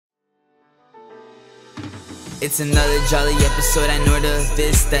It's another jolly episode at Norda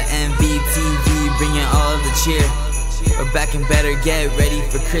Vista NVTV, bringing all the cheer. We're back and better, get ready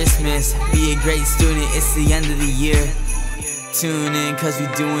for Christmas. Be a great student, it's the end of the year. Tune in cause we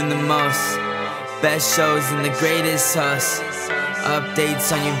doing the most. Best shows and the greatest hus.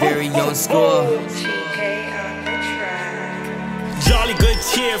 Updates on your very own school. Jolly good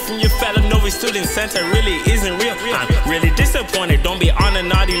cheer from your fellow Novi Student Center really isn't real. I'm really disappointed, don't be on a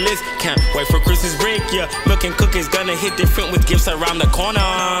naughty list. Can't wait for Christmas break, yeah. Milk and cookies gonna hit different with gifts around the corner.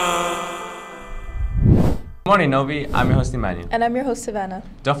 Good morning, Novi. I'm your host, Emmanuel. And I'm your host, Savannah.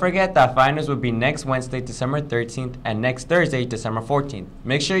 Don't forget that finals will be next Wednesday, December 13th, and next Thursday, December 14th.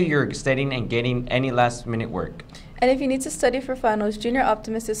 Make sure you're studying and getting any last-minute work. And if you need to study for finals, Junior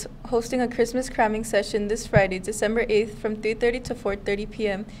Optimist is hosting a Christmas cramming session this Friday, December 8th from 3:30 to 4:30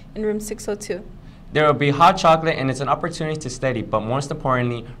 p.m. in room 602. There will be hot chocolate, and it's an opportunity to study, but most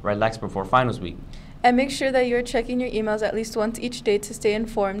importantly, relax before finals week. And make sure that you're checking your emails at least once each day to stay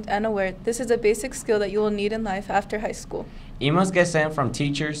informed and aware. This is a basic skill that you will need in life after high school. Emails get sent from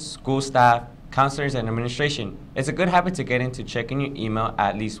teachers, school staff, counselors, and administration. It's a good habit to get into checking your email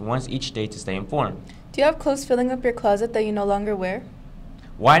at least once each day to stay informed. Do you have clothes filling up your closet that you no longer wear?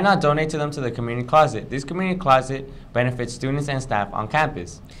 Why not donate to them to the community closet? This community closet benefits students and staff on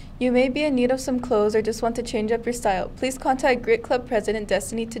campus. You may be in need of some clothes or just want to change up your style. Please contact Grit Club President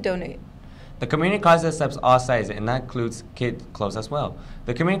Destiny to donate. The community closet accepts all sizes, and that includes kid clothes as well.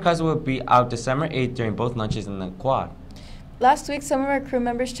 The community closet will be out December 8th during both lunches in the quad. Last week, some of our crew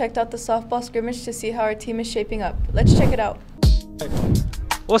members checked out the softball scrimmage to see how our team is shaping up. Let's check it out.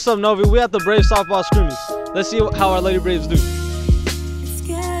 What's up, Novi? We at the Brave softball scrimmage. Let's see how our Lady Braves do. It's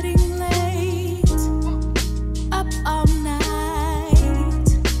getting late, up all night,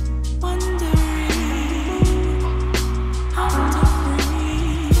 wondering how to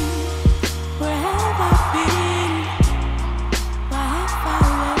breathe. Where have I been? Why have I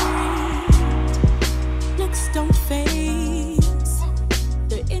worried? Looks don't phase,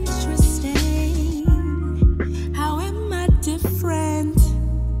 they're interesting. How am I different?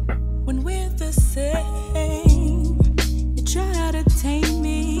 When we're the same, you try to tame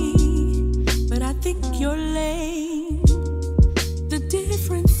me, but I think you're lame. The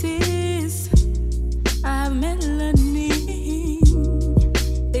difference is I have melanin.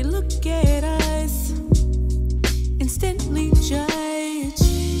 They look at us, instantly judge.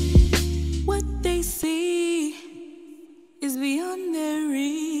 What they see is beyond their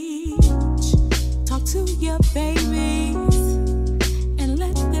reach. Talk to your babies and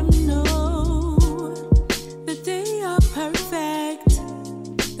let them know that they are perfect.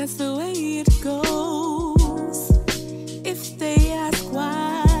 That's the way it goes. If they ask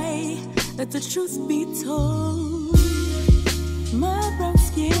why, let the truth be told. My brown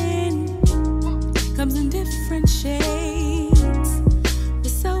skin comes in different shades. We're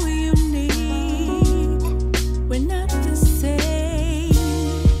so unique, we're not the same.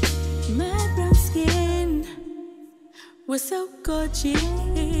 My brown skin, we're so gorgeous.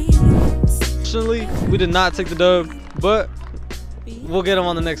 Unfortunately, we did not take the dub, but we'll get them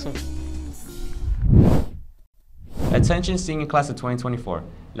on the next one. Attention senior class of 2024.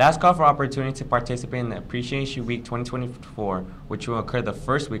 Last call for opportunity to participate in the Appreciation Week 2024, which will occur the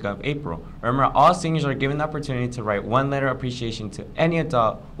first week of April. Remember, all seniors are given the opportunity to write one letter of appreciation to any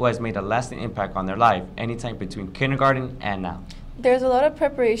adult who has made a lasting impact on their life, anytime between kindergarten and now. There's a lot of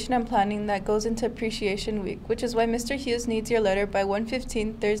preparation and planning that goes into Appreciation Week, which is why Mr. Hughes needs your letter by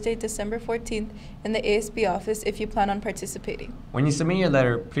 1:15 Thursday, December 14th in the ASB office if you plan on participating. When you submit your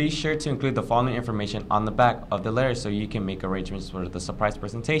letter, please sure to include the following information on the back of the letter so you can make arrangements for the surprise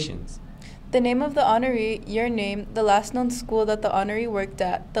presentations. The name of the honoree, your name, the last known school that the honoree worked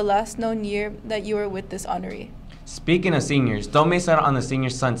at, the last known year that you were with this honoree. Speaking of seniors, don't miss out on the Senior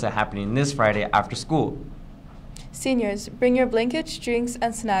Sunset happening this Friday after school. Seniors, bring your blankets, drinks,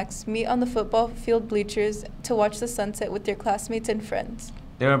 and snacks. Meet on the football field bleachers to watch the sunset with your classmates and friends.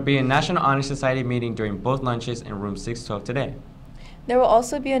 There will be a National Honor Society meeting during both lunches in room 612 today. There will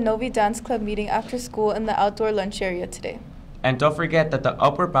also be a Novi Dance Club meeting after school in the outdoor lunch area today. And don't forget that the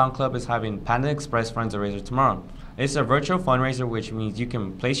Upward Bound Club is having Panda Express fundraiser tomorrow. It's a virtual fundraiser, which means you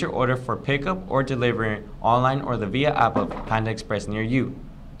can place your order for pickup or delivery online or the via app of Panda Express near you.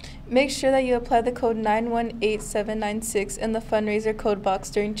 Make sure that you apply the code 918796 in the fundraiser code box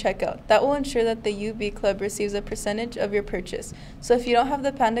during checkout. That will ensure that the UB Club receives a percentage of your purchase. So if you don't have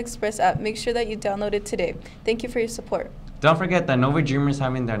the Panda Express app, make sure that you download it today. Thank you for your support. Don't forget that Novi Dreamers is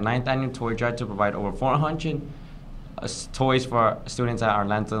having their 9th annual toy drive to provide over 400 toys for students at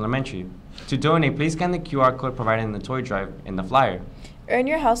Orlando Elementary. To donate, please scan the QR code provided in the toy drive in the flyer. Earn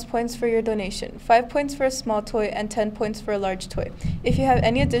your house points for your donation, 5 points for a small toy and 10 points for a large toy. If you have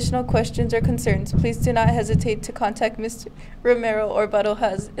any additional questions or concerns, please do not hesitate to contact Mr. Romero or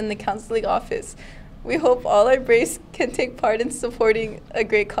Barojas in the counseling office. We hope all our Braves can take part in supporting a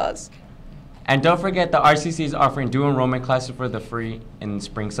great cause. And don't forget the RCC is offering dual enrollment classes for the free in the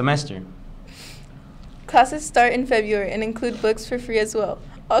spring semester. Classes start in February and include books for free as well.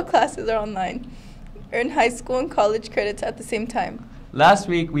 All classes are online. Earn high school and college credits at the same time. Last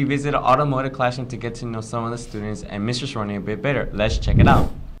week, we visited automotive classroom to get to know some of the students and Mr. Shorney a bit better. Let's check it out.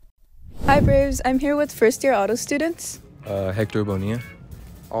 Hi Braves, I'm here with first-year auto students. Hector Bonilla.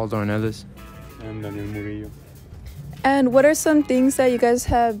 Aldo Hernandez. And Daniel Murillo. And what are some things that you guys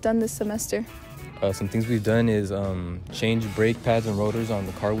have done this semester? Some things we've done is change brake pads and rotors on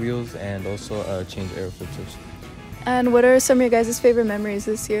the car wheels and also change air filters. And what are some of your guys' favorite memories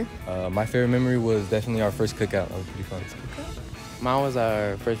this year? My favorite memory was definitely our first cookout. That was pretty fun. Mine was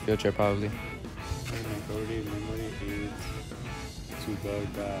our first field trip, probably. My favorite memory is to go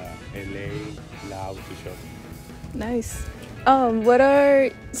to LA La Auto Show. Nice. What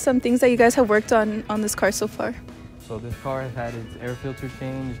are some things that you guys have worked on this car so far? So this car has had its air filter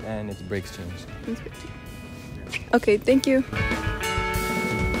changed and its brakes changed. Okay, thank you.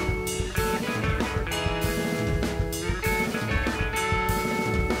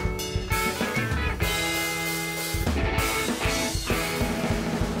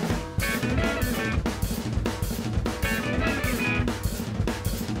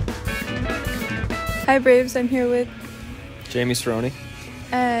 Hi Braves, I'm here with. Jamie Cerrone.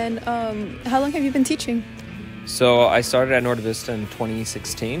 And how long have you been teaching? So I started at Norte Vista in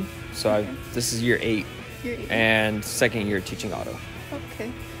 2016. So this is year 8. Year 8. And second year teaching auto. Okay.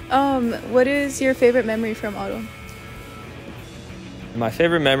 What is your favorite memory from auto? My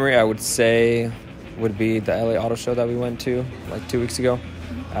favorite memory, I would say, would be the LA Auto Show that we went to like 2 weeks ago.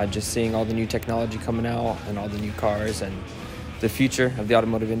 Just seeing all the new technology coming out and all the new cars and the future of the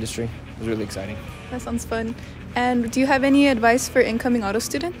automotive industry. It was really exciting. That sounds fun. And do you have any advice for incoming auto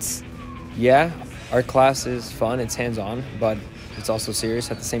students? Yeah, our class is fun, it's hands-on, but it's also serious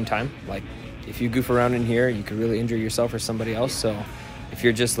at the same time. Like, if you goof around in here, you could really injure yourself or somebody else. So if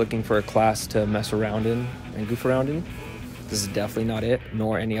you're just looking for a class to mess around in and goof around in, this is definitely not it,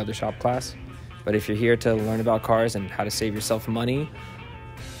 nor any other shop class. But if you're here to learn about cars and how to save yourself money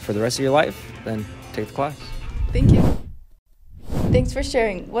for the rest of your life, then take the class. Thank you. Thanks for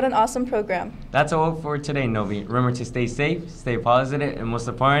sharing. What an awesome program. That's all for today, Novi. Remember to stay safe, stay positive, and most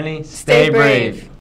importantly, stay brave.